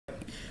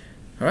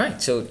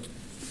Alright, so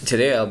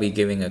today I'll be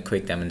giving a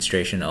quick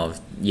demonstration of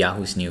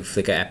Yahoo's new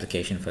Flickr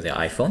application for the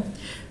iPhone.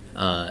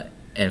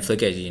 And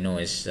Flickr, as you know,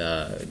 is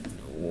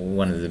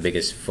one of the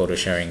biggest photo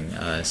sharing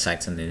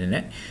sites on the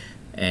internet.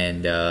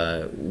 And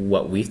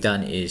what we've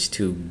done is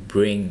to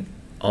bring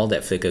all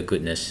that Flickr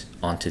goodness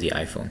onto the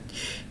iPhone.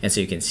 And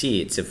so you can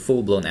see it's a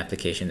full-blown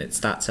application that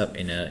starts up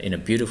in a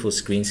beautiful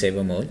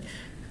screensaver mode,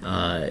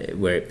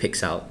 where it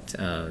picks out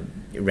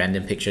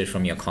random pictures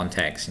from your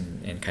contacts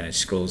and kind of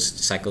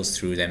cycles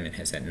through them. It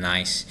has that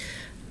nice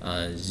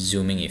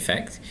zooming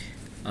effect.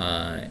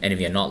 And if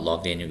you're not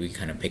logged in, we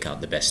kind of pick out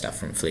the best stuff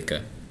from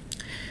Flickr.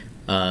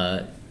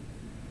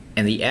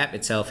 And the app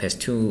itself has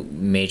two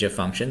major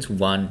functions.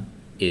 One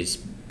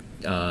is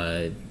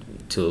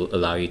to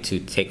allow you to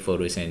take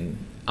photos and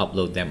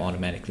upload them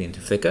automatically into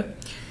Flickr.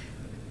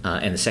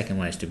 And the second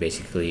one is to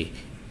basically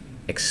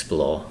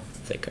explore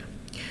Flickr.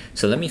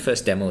 So let me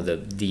first demo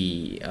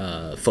the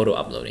photo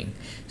uploading.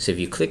 So if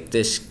you click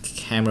this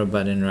camera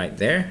button right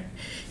there,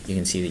 you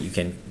can see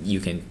that you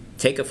can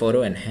take a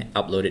photo and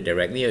upload it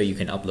directly, or you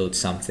can upload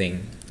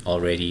something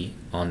already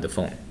on the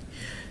phone.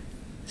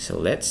 So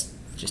let's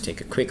just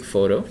take a quick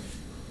photo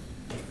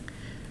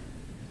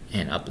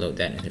and upload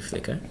that into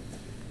Flickr.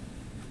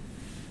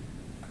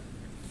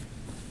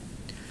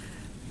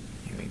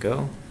 Here we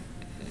go.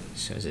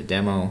 So as a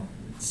demo,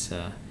 let's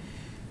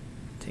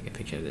take a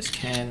picture of this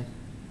can.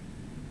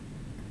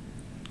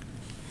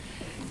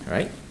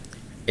 Alright,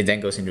 it then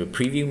goes into a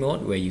preview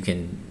mode where you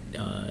can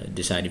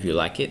decide if you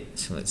like it.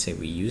 So let's say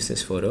we use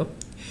this photo.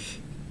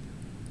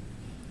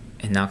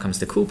 And now comes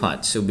the cool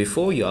part. So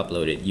before you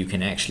upload it, you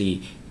can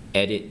actually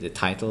edit the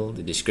title,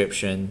 the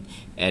description,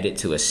 add it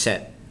to a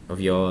set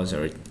of yours,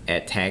 or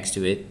add tags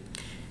to it.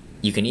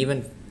 You can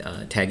even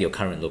tag your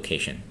current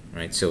location,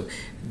 right? So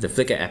the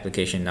Flickr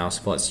application now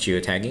supports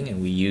geotagging,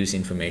 and we use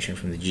information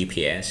from the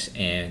GPS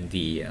and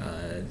the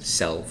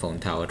cell phone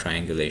tower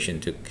triangulation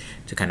to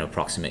kind of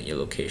approximate your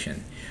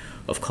location.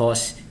 Of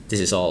course, this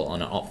is all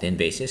on an opt-in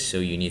basis, so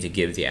you need to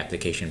give the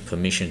application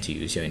permission to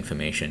use your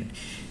information.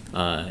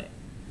 And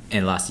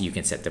lastly, you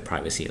can set the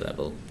privacy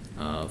level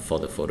for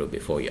the photo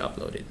before you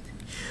upload it.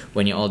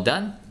 When you're all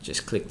done,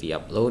 just click the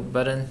upload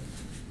button,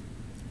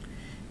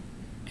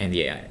 and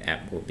the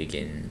app will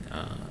begin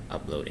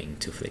uploading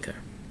to Flickr.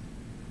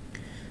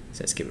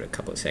 So let's give it a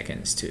couple of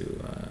seconds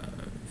to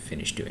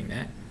finish doing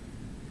that.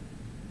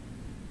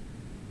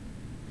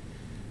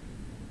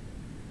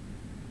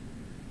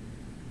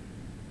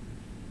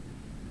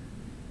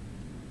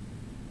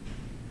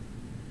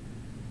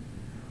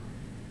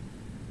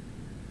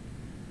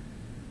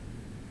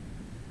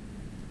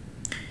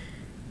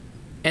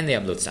 And the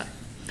upload's done.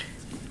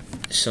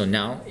 So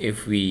now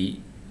if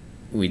we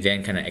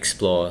then kind of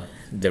explore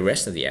the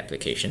rest of the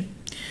application,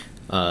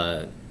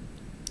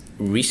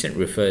 recent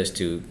refers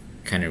to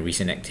kind of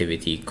recent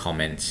activity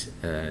comments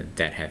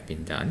that have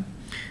been done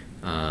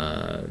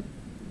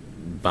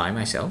by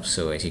myself.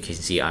 So as you can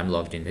see, I'm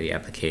logged into the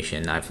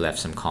application. I've left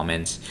some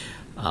comments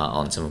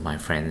on some of my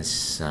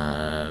friends'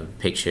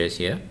 pictures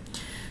here.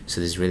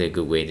 So this is really a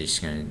good way to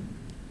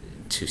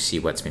see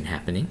what's been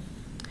happening.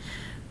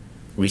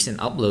 Recent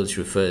uploads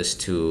refers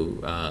to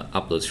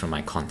uploads from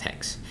my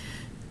contacts.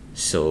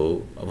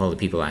 So of all the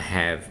people I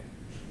have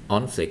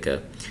on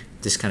Flickr,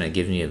 this kind of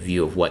gives me a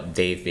view of what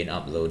they've been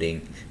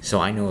uploading. So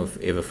I know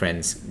if a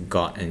friend's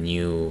got a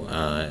new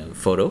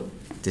photo,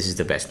 this is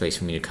the best place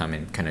for me to come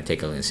and kind of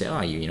take a look and say, oh,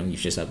 you've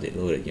just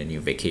uploaded your new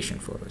vacation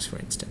photos, for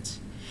instance.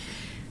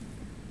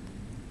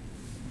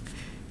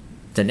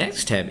 The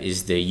next tab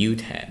is the You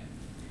tab.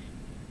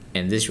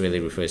 And this really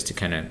refers to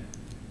kind of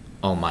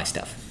all my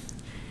stuff.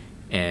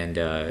 And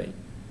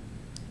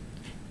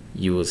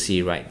you will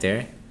see right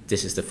there,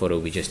 this is the photo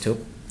we just took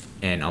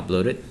and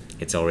uploaded.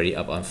 It's already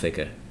up on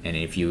Flickr. And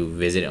if you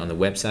visit it on the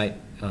website,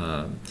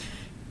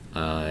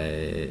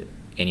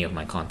 any of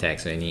my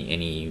contacts or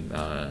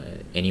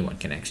anyone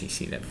can actually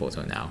see that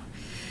photo now.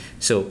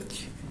 So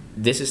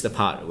this is the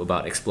part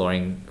about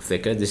exploring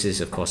Flickr. This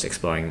is, of course,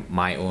 exploring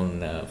my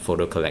own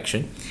photo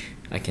collection.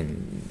 I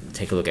can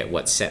take a look at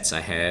what sets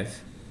I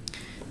have,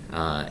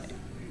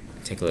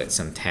 take a look at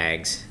some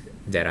tags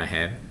that I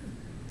have,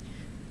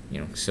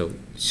 so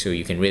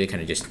you can really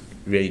kind of just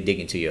really dig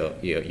into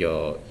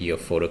your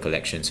photo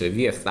collection. So if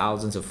you have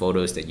thousands of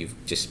photos that you've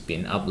just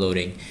been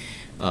uploading,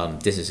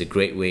 this is a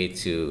great way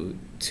to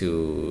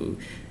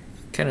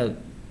kind of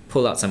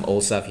pull out some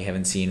old stuff you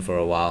haven't seen for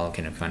a while and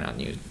kind of find out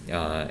new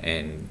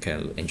and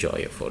kind of enjoy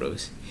your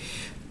photos.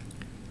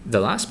 The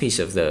last piece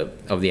of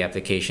the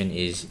application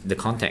is the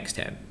Contacts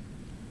tab,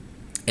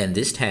 and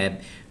this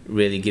tab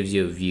really gives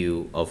you a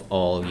view of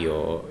all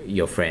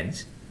your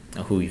friends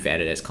who you've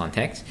added as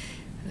contacts.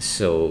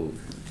 So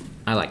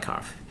I like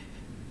Carve.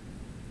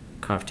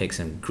 Carve takes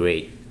some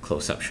great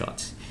close-up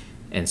shots,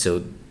 and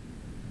so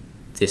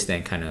this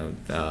then kind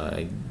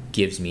of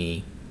gives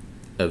me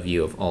a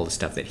view of all the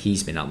stuff that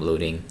he's been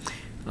uploading,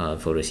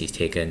 photos he's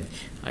taken.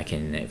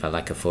 If I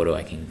like a photo,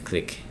 I can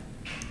click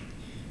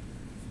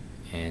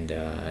and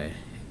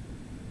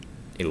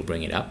it'll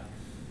bring it up.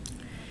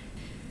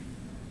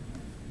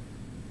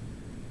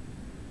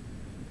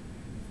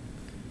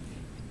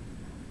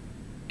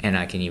 and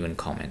I can even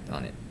comment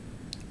on it,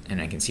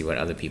 and I can see what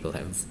other people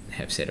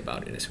have said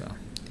about it as well.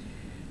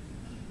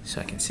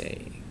 So I can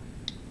say,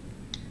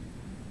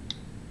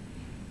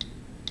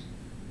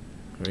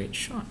 great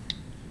shot.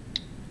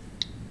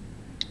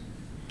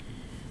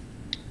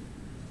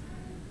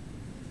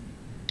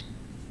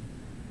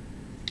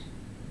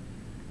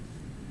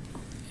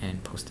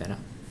 And post that up.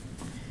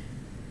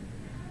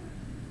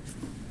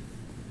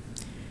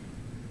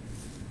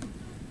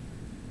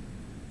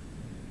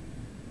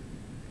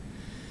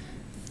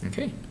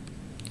 Okay,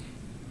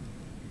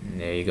 and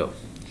there you go.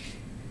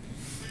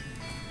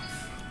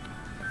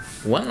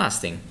 One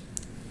last thing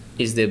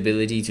is the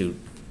ability to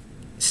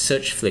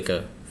search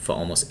Flickr for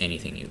almost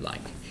anything you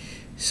like.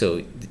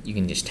 So you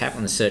can just tap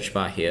on the search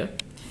bar here,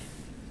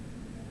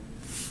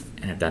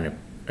 and I've done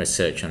a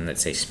search on,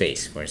 let's say,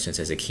 space, for instance,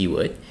 as a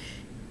keyword,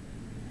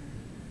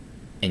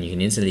 and you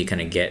can instantly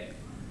kind of get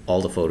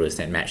all the photos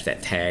that match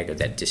that tag or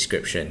that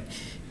description.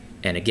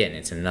 And again,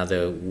 it's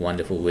another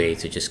wonderful way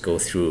to just go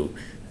through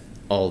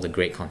all the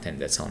great content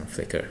that's on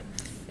Flickr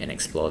and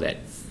explore that.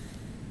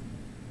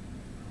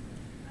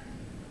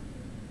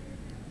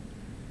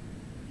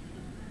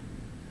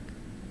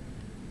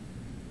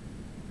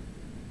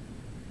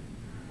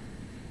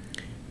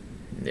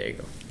 There you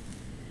go.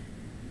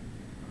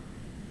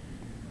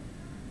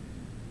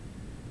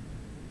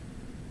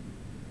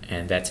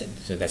 And that's it.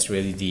 So that's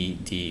really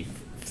the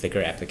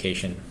Flickr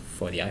application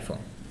for the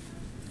iPhone.